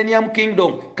 kati mu Millennium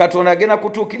Kingdom Katonda agenda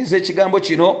kutuukiriza ekigambo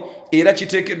kino era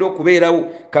kiteekeddwa okubeerawo.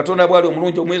 Katonda bw'ali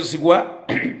omulungi omwesigwa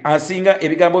asinga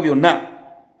ebigambo byonna.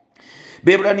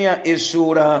 Ebbulaniya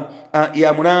essula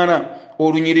ya 8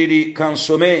 olunyiriri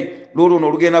kansome luno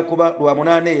olugenda kuba lwa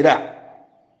 8 era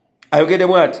ayogedde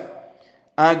bw'ati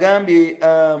agambye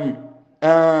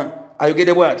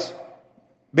ayogedde bw'ati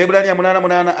Ebbulaniya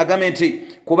 8:8 agambye nti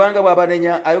kubanga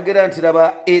bw'abanenya ayogera nti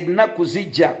laba ennaku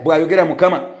zijja bw'ayogera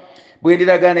Mukama bwe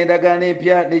ndiragaana endagaano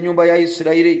empya n'ennyumba ya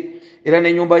Isirayiri era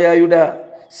n'ennyumba ya Yuda,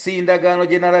 si ndagaano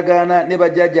gye nalagaana ne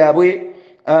bajjajjaabwe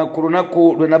ku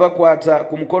lunaku lwe nabakwata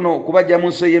ku mukono kubajja mu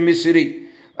nsi y'e Misiri,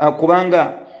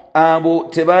 kubanga abo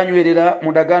tebanywerera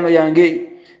mu ndagaano yange,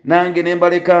 nange ne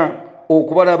mbaleka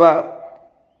okubalaba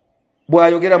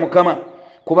bw'ayogera Mukama.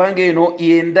 Kubanga eno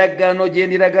y'endagaano gye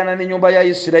ndiragaana n'ennyumba ya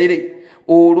Isirayiri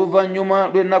oluvannyuma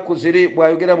lw'ennaku ziri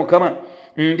bw'ayogera Mukama.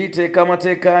 Nditeeka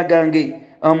amateeka gange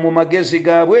mu magezi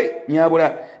gaabwe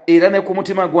nyabula era ne ku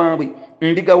mutima gwabwe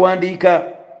ndigawandiika,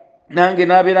 nange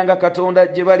naabeeranga Katonda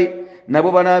gye bali,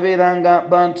 nabo banaabeeranga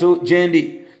bantu gye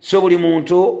ndi. So buli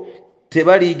muntu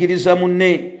tebaliigiriza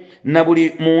munne na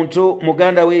buli muntu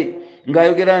muganda we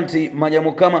ng'ayogera nti manya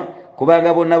Mukama,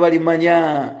 kubanga bonna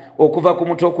balimanya okuva ku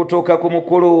muto okutuuka ku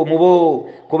mukulu mubo,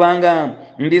 kubanga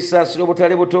ndisaasira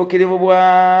obutale butuukirivu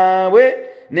bwabwe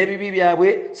n'ebibi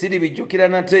byabwe siribijjukira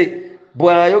nate.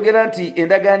 Bw'ayogera nti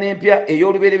endagaano empya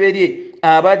ey'olubereberye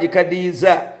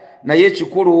abaagikaddiyiza, naye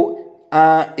ekikulu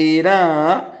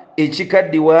era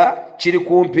ekikaddiwa kiri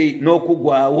kumpi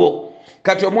n'okugwawo.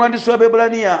 Kati omuwandiisi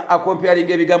w'Abaebbulaniya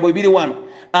akompyalinga ebigambo bibiri wano.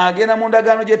 Agenda mu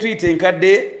ndagaano gye tuyita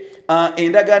enkadde,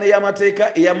 endagaano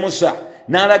ey'amateeka eya Musa,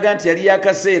 n'alaga nti yali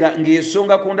yakaseera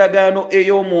ng'esonga ku ndagaano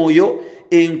ey'omwoyo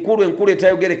enkulu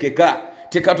etayogerekeka.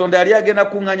 Katonda yali agenda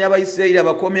kuŋŋaanya Abayisirayiri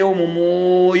abakomewo mu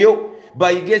mwoyo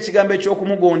bayige ekigambo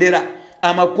ekyokumugondera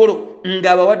amakulu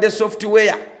ng'abawadde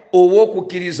software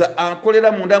ow'okukkiriza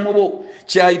akolera munda mu bo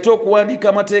kyayita okuwandiika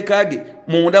amateeka ge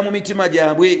munda mu mitima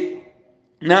gyabwe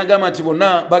n'agamba nti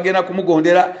bonna bagenda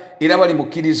kumugondera era bali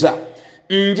mukkiriza.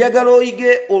 Njagala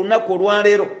oyige olunaku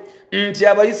olwaleero nti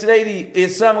Abayisirayiri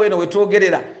essaawa eno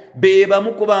wetwogerera be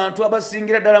bamu ku bantu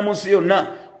abasingira ddala mu nsi yonna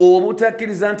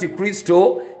obutakkiriza nti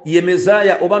Kristo ye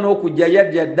Mesaaya oba n'okujja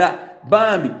yajja dda.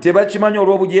 Bambi tebakimanyi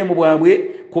olw'obujeemu bwabwe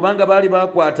kubanga baali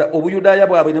bakwata obuyudaaya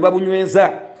bwabwe ne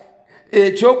babunyweza.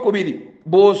 Ekyokubiri,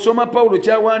 bw'osoma Pawulo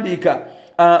kyawandiika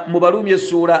mu Baruumi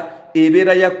essuula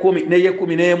ebeera ya 10 n'eye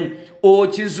 11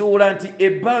 okizuula nti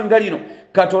ebbanga lino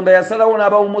Katonda yasalawo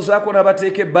n'abawumuzaako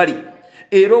n'abateeka ebbali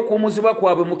era okuwumuzibwa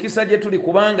kwabwe mukisa gye tuli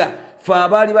kubanga fe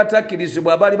abaali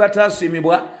batakkirizibwa abaali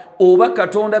bataasiimibwa oba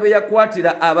Katonda be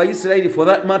yakwatira Abayisirayiri for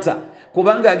that matter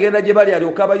kubanga agenda gye bali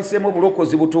alyoka abayiseemu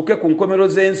obulokozi butuuke ku nkomero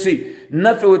z'ensi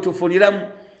naffe we tufuniramu.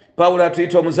 Pawulo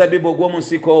atuyita omuzabbibu ogw'omu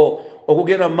nsiko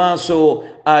okugenda mu maaso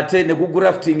ate ne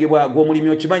guguraftingibwa gw'omulimi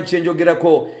okimanyi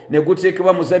kyenjogerako ne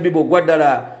guteekebwa muzabbibu ogwa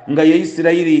ddala nga ye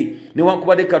Isirayiri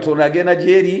newankubadde Katonda agenda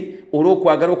gyeri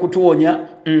olw'okwagala okutuwonya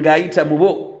ng'ayita mu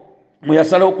bo mwe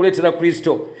yasalawo okuleetera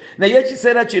Kristo. Naye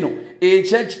ekiseera kino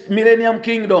ekya Millennium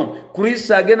Kingdom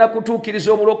Kristo agenda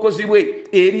kutuukiriza obulokozi bwe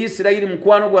eri Isirayiri.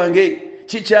 Mukwano gwange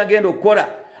kikyagenda okukola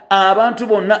abantu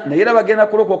bonna naye era bagenda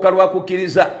kulokoka lwa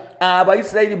kukkiriza.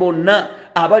 Abayisirayiri bonna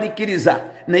abalikkiriza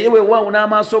naye weewaawo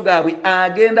n'amaaso gaabwe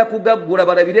agenda kugaggula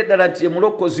balabire ddala nti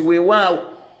mulokozi weewaawo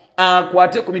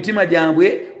akwate ku mitima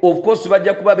gyabwe. Of course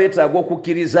bajja kuba beetaaga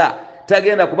okukkiriza,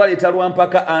 tagenda kubaleeta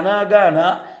lwampaka,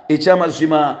 anaagaana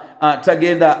ekyamazima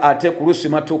tagenda ate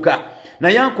kulusimatuka.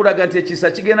 Naye ankulaga nti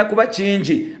ekisa kigenda kuba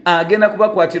kingi, agenda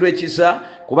kubakwatirwa ekisa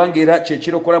kubanga era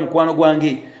kyekirokola. Mukwano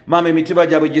gwange maama emitima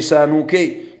gyabwe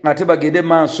gisaanuuke ate bagende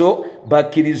maaso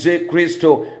bakkirize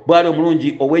Kristo bwali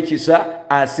omulungi ow'ekisa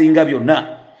asinga byonna.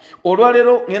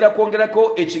 Olwaleero ngenda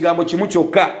kwongerako ekigambo kimu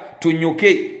kyokka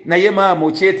tunyuke naye maama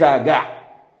okyetaaga.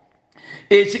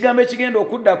 Ekigambo ekigenda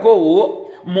okuddako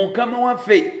Mukama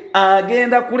waffe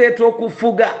agenda kuleeta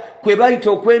okufuga kwe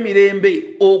bayita okw'emirembe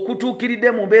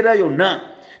okutuukiridde mu mbeera yonna.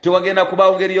 Tewagenda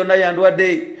kubaawo ngeri yonna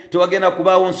yandwadde, tewagenda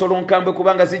kubaawo nsolo nkambwe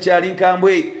kubanga zikyali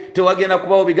nkambwe, tewagenda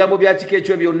kubaawo bigambo bya kika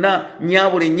ekyo byonna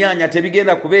nyaabula ennyaanya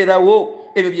tebigenda kubeerawo.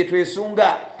 Ebyo bye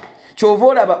twesunga. Kyova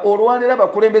olaba olwaleero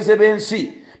abakulembeze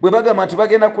b'ensi bwe bagamba nti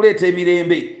bagenda kuleeta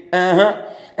emirembe,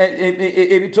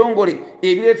 ebitongole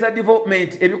ebireeta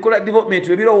development, ebikola development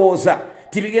ebirowooza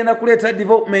tibigenda kuleeta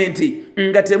development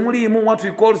nga temuliimu what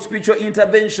we call spiritual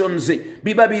interventions.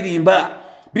 Biba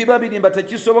birimba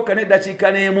tekisoboka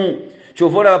n'eddakiika n'emu.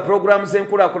 Kyova olaba programs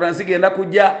enkulaakulana zigenda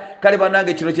kujja. Kale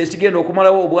bannange kino kyekigenda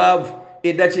okumalawo obwavu.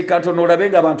 Eddakiika ntono olabe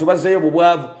nga abantu bazzeeyo mu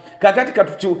bwavu. Kakati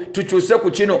tukyuse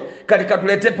ku kino kati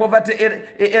katuleete poverty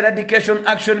eradication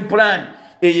action plan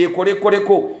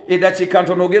eyekolekoleko. Eddakiika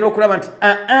ntono ogenda okulaba nti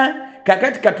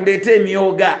kakati katuleete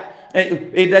emyoga.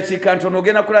 Eddakiika ntono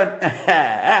ogenda kulaba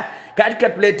kati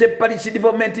katuleete parish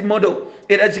development model.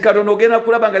 Eddakiika ntono ogenda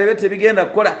kulaba nga lebe tebigenda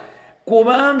kukola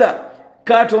kubanga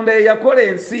Katonda ye yakola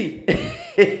ensi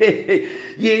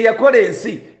ye yakola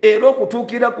ensi era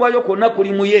okutuukira kwayo kwonna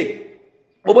kuli mu ye.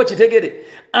 Oba kitegere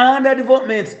under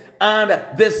development and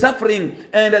the suffering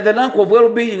and the lack of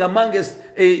well-being amongst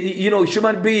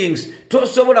human beings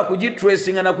tosobola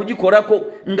kugitracinga na kugikolako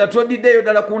nga todiddeyo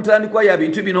ddala ku ntandikwa ya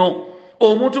bintu bino.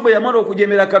 Omuntu bwe yamala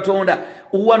okujemera Katonda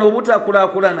wano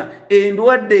obutakulaakulana,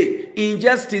 endwadde,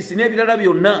 injustice n'ebirala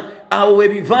byonna awo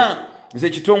webiva. Nze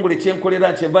ekitongole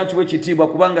kyenkolera kyenva nkiwa ekitiibwa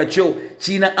kubanga kyo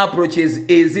kiina approaches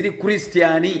eziri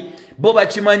Kristiani. Bo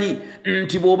bakimanyi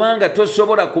nti bw'obanga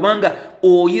tosobola kubanga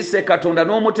oyise Katonda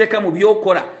n'omuteeka mu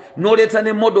byokola n'oleeta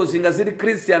ne models nga ziri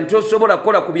Christian tosobola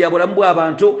kukola ku byabulamu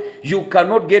bw'abantu. You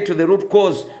cannot get to the root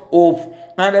cause of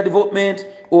underdevelopment,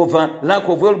 of lack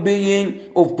of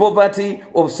well-being, of poverty,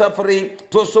 of suffering.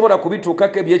 Tosobola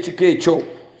kubituukako ebyekika ekyo.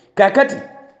 Kakati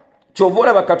kyova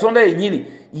olaba Katonda yennyini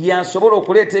yasobola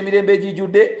okuleeta emirembe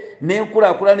egijjudde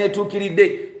n'enkulaakulana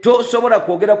etuukiridde. Tosobola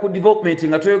kwogera ku development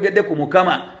nga toyogedde ku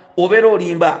Mukama. Obeera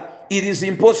olimba. It is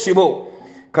impossible.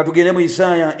 Katugende mu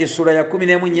Isaaya essula ya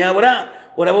 11 nnyabula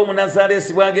olaba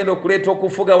Omunazaalesi bw'agenda okuleeta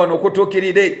okufuga wano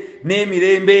okutuukiridde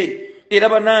n'emirembe. Era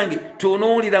bannange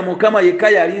tunuulira Mukama yekka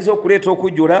yalinza okuleeta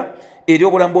okujjula eri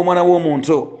obulamu bw'omwana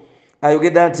w'omuntu.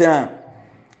 Ayogedde atya?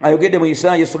 Ayogedde mu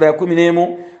Isaaya essula ya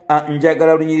 11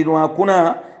 njagala lunyiri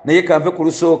lwakuna naye kanve ku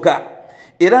lusooka.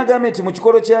 Era agambye nti mu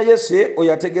kikolo kya Yese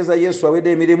oyo ategeeza Yesu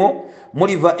awedde emirimu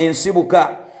muliva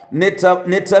ensibuka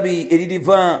n'ettabi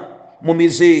eririva mu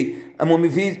mizi mu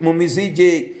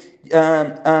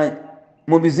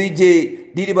mizije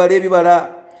diribala ebibala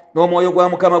n'omwoyo gwa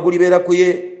Mukama gulibeera ku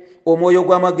ye omwoyo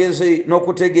gw'amagezi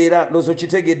n'okutegeera lozo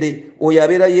kitegedde oyo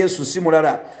abeera Yesu si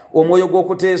mulala omwoyo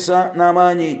gw'okuteesa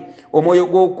n'amaanyi omwoyo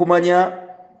gw'okumanya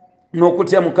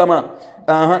n'okutya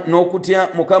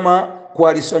Mukama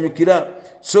kwalisanyukira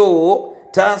so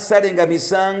tasalenga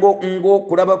misango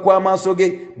ng'okulaba kw'amaaso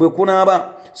ge bwe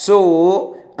kunaaba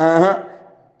so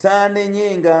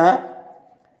tanenyenga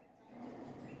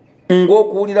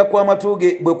ng'okuwulira kw'amatu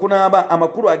ge bwe kunaaba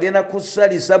amakulu agenda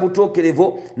kusalisa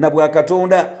butuukirivu na bwa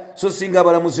Katonda so singa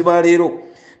abalamuzi ba leero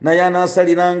naye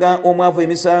anaasaliranga omwavu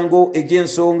emisango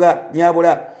egy'ensonga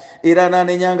nyabula era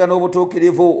anaanenyanga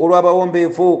n'obutuukirivu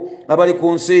olw'abawombeefu abali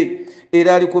ku nsi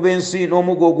era alikuba ensi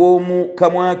n'omuggo ogw'omu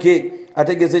kamwa ke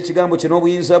ategeeza ekigambo kye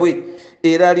n'obuyinza bwe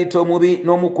era alita omubi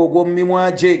n'omukka ogw'omu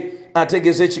mimwa gye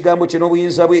ategeeza ekigambo kye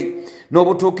n'obuyinza bwe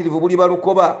n'obutuukirivu buliba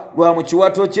lukoba lwa mu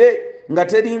kiwato kye nga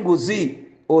teri nguzi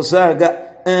osaaga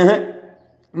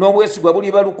n'obwesigwa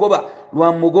buliba lukoba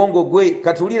lwa mugongo gwe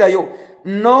katulirayo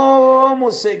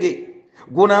n'omusege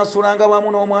gunaasulanga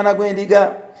wamu n'omwana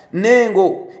gw'endiga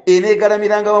n'engo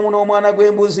eneegalamiranga wamu n'omwana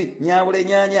gw'embuzi nyabule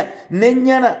nyanya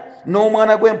n'ennyana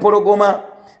n'omwana gw'empologoma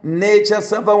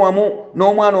n'ekyasava wamu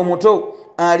n'omwana omuto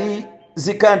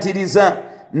alizikantiriza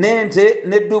n'ente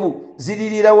n'eddubu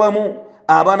ziririra wamu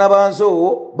abaana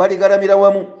bazo baligalamira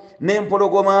wamu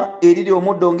n'empologoma eriri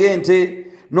omuddo ng'ente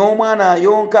n'omwana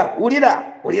ayonka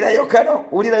ulirayo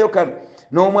kano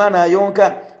n'omwana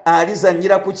ayonka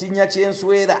alizannyira ku kinnya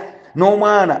ky'enswera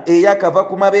n'omwana eyakava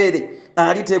ku mabeere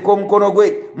aliteeka omukono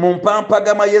gwe mu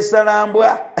mpampagama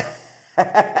y'essalambwa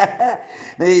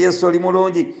naye Yesu oli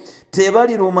mulungi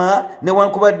tebaliruma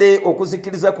newankubadde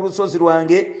okuzikiriza ku lusozi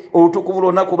lwange olutukuvu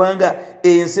lwonna kubanga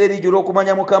ensi erijjula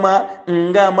okumanya Mukama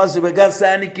ng'amazzi bwe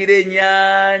gasaanikira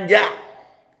ennyanja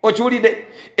okiwulidde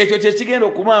ekyo kyekigenda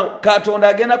okuma Katonda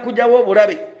agenda kujjawo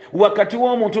obulabe wakati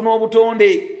w'omuntu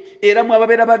n'obutonde era mwe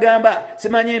ababeera bagamba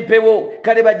simanyi empewo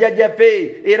kale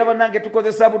bajjajjaffe era bannange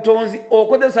tukozesa butonzi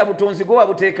okozesa butonzi gwe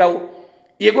wabuteekawo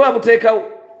ye gwe wabuteekawo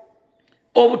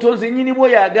obutonzi nnyini bwo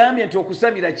yagambye nti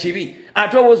okusamira kibi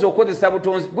ate owooza okukozesa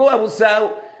butonzi gwe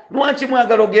wabusaawo lwaki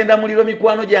mwagala ogenda muliro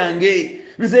mikwano gyange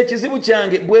nze ekizibu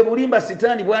kyange bwe bulimba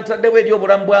sitaani bwataddewo eri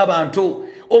obulamu bw'abantu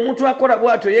omuntu akola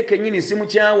bw'atyo ye kennyini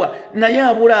simukyawa naye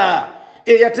abula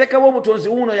eyateekawo obutonzi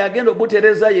wuuno yagenda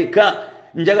obutereza yekka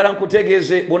njagala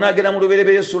nkutegeeze bw'onaagenda mu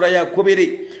lubereberye essula ya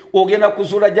 2 ogenda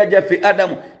kuzuula jjajjaffe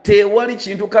Adamu tewali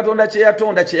kintu Katonda kye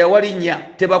yatonda kye yawa linnya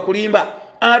tebakulimba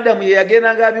Adamu ye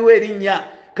yagendanga abiwa erinnya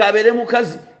kabeere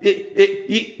mukazi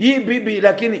yi bibi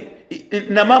lakini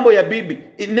na mambo ya bibi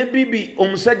ne bibi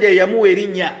omusajja yamuwa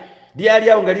erinnya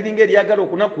lyali awo nga liringa eryagala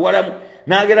okunakuwalamu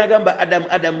n'agenda agamba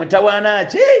Adamu mutawaana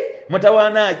ki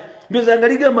ndoza nga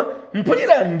ligamba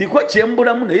mpulira ndiko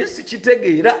kyembulamu naye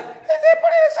sikitegeera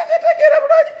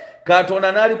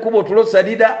Katonda n'alikuba otulo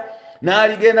salida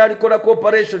n'aligenda alikolako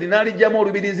operation n'alijjamu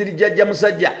olubirizi lijjajja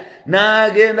musajja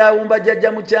n'agenda awumba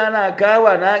jjajja mukyala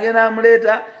akaawa n'agenda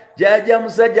amuleeta jjajja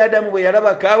musajja Adamu bwe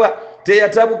yalaba kaawa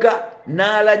teyatabuka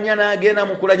n'alanya n'agenda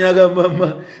mukulanya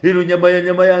agamba eno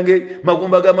nyama yange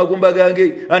magumba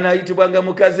gange anaayitibwanga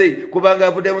mukaze kubanga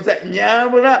avudde musa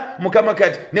nyabula Mukama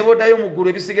kati ne boddayo mu ggulu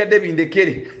ebisigadde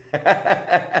bindekere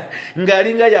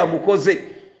ng'alinga yamukoze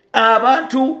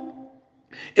abantu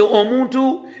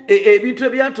omuntu ebintu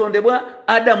ebyatondebwa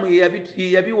Adamu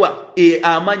yabiwa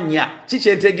amannya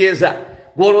kikyentegeeza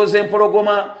gwolooza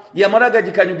empologoma yamala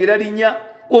gagikanyugira linnya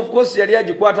of course yali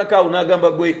agikwatako awo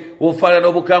n'agamba gwe ofaanana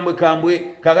obukambwekambwe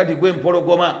kakati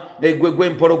gwempologoma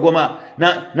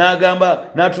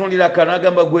n'agamba n'atunulira ka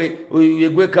n'agamba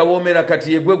gwe kawoomera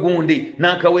kati yegwe gundi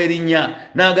n'akawa erinnya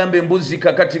n'agamba embuzi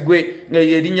kakati gwe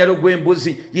erinnya lyo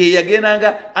gw'embuzi ye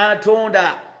yagendanga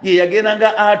atonda ye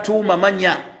yagendanga atuuma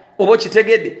mannya oba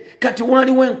kitegedde kati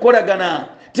waliwo enkolagana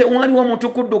tewaliwo muntu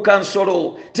kudduka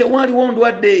nsolo tewaliwo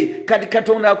ndwadde kati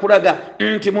Katonda akulaga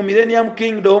nti mu millennium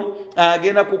kingdom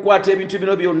agenda kukwata ebintu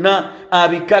bino byonna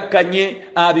abikakkanye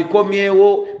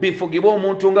abikomyewo bifugibwe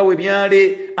omuntu nga we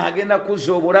byale agenda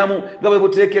kuzza obulamu nga bwe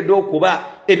buteekeddwa okuba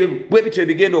bwe bityo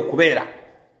ebigenda okubeera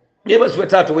yebazibwe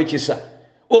taata w'ekisa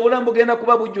obulamu bugenda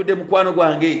kuba bujjudde mukwano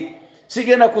gwange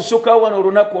sigenda kusukkawo wano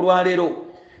olunaku olwaleero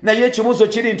naye ekibuuzo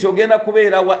kiri nti ogenda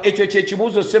kubeera wa ekyo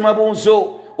kyekibuuzo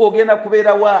semabuuzo ogenda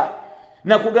kubeera wa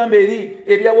nakugamba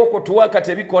ebyawoko tuwaka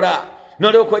tebikola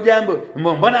nolyoka ojambe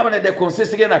mbonaabonedde ku nsi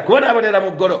sigenda kubonaabonera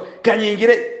mu ggolo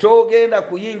kanyingire togenda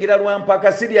kuyingira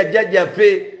lwampaka sirya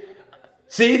jjajjaffe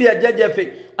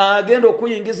agenda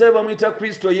okuyingiza bamuyita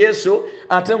Kristo Yesu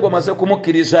ate ng'omaze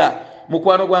kumukkiriza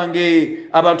mukwano gwange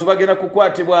abantu bagenda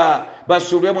kukwatibwa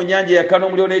basuulwe mu nnyanja yakana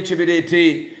omuliro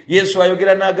n'ekibiriti. Yesu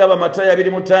ayogera n'agamba Matayo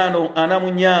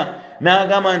 25:44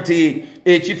 n'agamba nti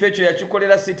ekifo ekyo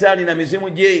yakikolera Sitaani na mizimu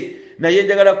gye. Naye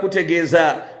njagala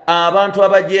kutegeeza abantu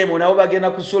abajeemu nabo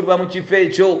bagenda kusuulibwa mu kifo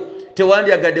ekyo.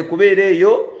 Tewandyagadde kubeera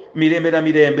eyo mirembe na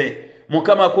mirembe.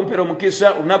 Mukama akumpera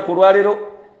omukisa olunaku olwaleero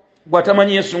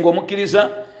gwatamanyi Yesu ng'omukkiriza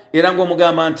era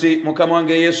ng'omugamba nti Mukama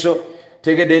wange Yesu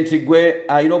tegedde nti gwe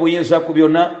alina obuyinza ku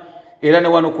byonna era ne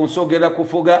wano ku nsi ogenda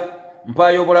kufuga.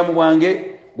 Mpaayo obulamu bwange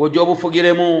bw'ojja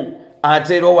obufugiremu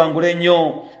ate era owangule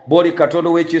nnyo bw'oli Katonda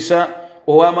ow'ekisa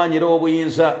ow'amaanyi era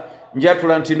ow'obuyinza.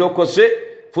 Njatula nti ndokose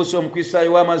fuusa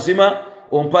omukristaayo w'amazima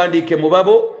ompandiike mu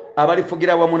babo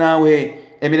abalifugira wamu naawe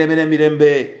emirembe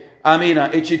n'emirembe. Amiina.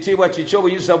 Ekitiibwa kiki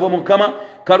obuyinza bw'Omukama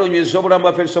kale onyweza obulamu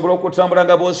bwaffe tusobole okutambula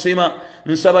nga bw'osiima.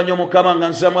 Nsaba nnyo Mukama nga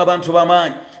nziramu abantu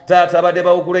b'amaanyi taata abadde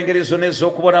bawugula engeri zonna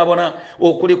ez'okubonaabona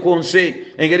okuli ku nsi,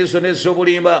 engeri zonna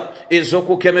ez'obulimba,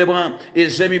 ez'okukemebwa,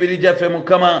 ez'emibiri gyaffe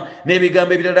Mukama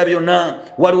n'ebigambo ebirala byonna.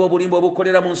 Waliwo obulimba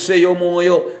obukolera mu nsi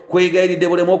ey'omwoyo. Kwegayiridde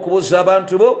bulemu okubuza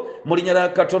abantu bo mu linnya lya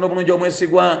Katonda omulungi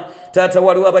omwesigwa. Taata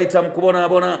waliwo abayita mu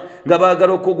kubonaabona nga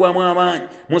baagala okugwamu amaanyi.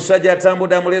 Musajja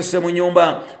atambudde amulese mu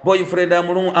nnyumba, boyfriend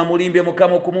amulimbye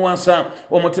Mukama okumuwasa,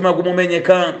 omutima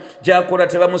gumumenyeka, gy'akola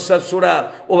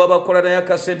tebamusasula oba bakola naye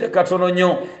akasente katono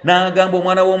nnyo, n'agamba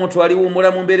omwana w'omuntu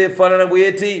aliwummula mu mbeera efaanana bwe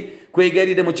yeti.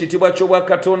 Kwegayiridde mu kitiibwa ky'obwa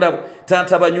Katonda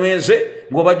taata banyweze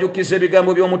ng'obajjukiza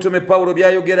ebigambo by'omutume Pawulo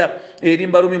byayogera eri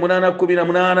mu Barumi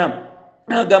 8:18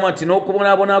 agamba nti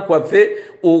n'okubonaabona kwaffe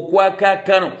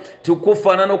okwakaakano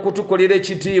tukufaanana okutukolera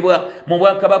ekitiibwa mu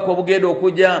bwakabaka obugenda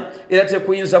okujja, era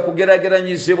tekuyinza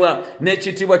kugeraageranyizibwa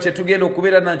n'ekitiibwa kye tugenda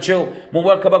okubeera nakyo mu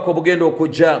bwakabaka obugenda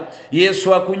okujja.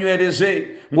 Yesu akunywereze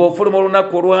ng'ofuluma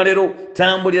olunaku olwaleero.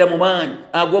 Tambulira mu maanyi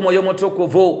ag'omwoyo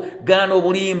omutukuvu. Gaana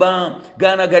obulimba,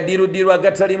 gaana gaddiiruddiirwa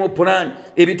agatalimu pulaani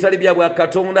ebitali bya bwa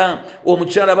Katonda.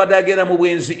 Omukyala abadde agenda mu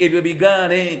bwenzi, ebyo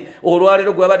bigaane.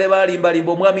 Olwaleero gwe abadde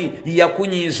balimbalimba omwami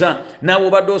yakunyiiza, naawe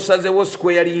obadde osazeewo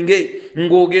sikweyalinge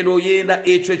ng'ogenda oyenda,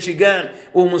 ekyo kigaane.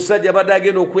 Omusajja abadde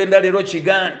agenda okwenda leero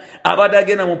kigaane. Abadde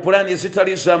agenda mu pulaani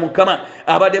ezitali za Mukama,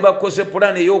 abadde bakoze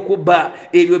pulaani ey'okubba,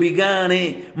 ebyo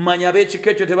bigaane. Manya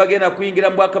ab'ekika ekyo tebagenda kuyingira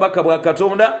mu bwakabaka bwa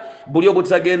Katonda, buli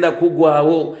obutagenda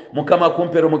kugwawo. Mukama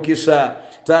kumpera omukisa.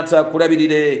 Taata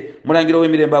akulabirire, mulangiro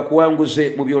w'emirembe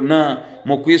akuwanguze mu byonna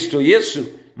mu Kristo Yesu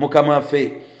Mukama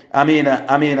waffe. Amiina,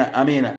 amiina, amiina.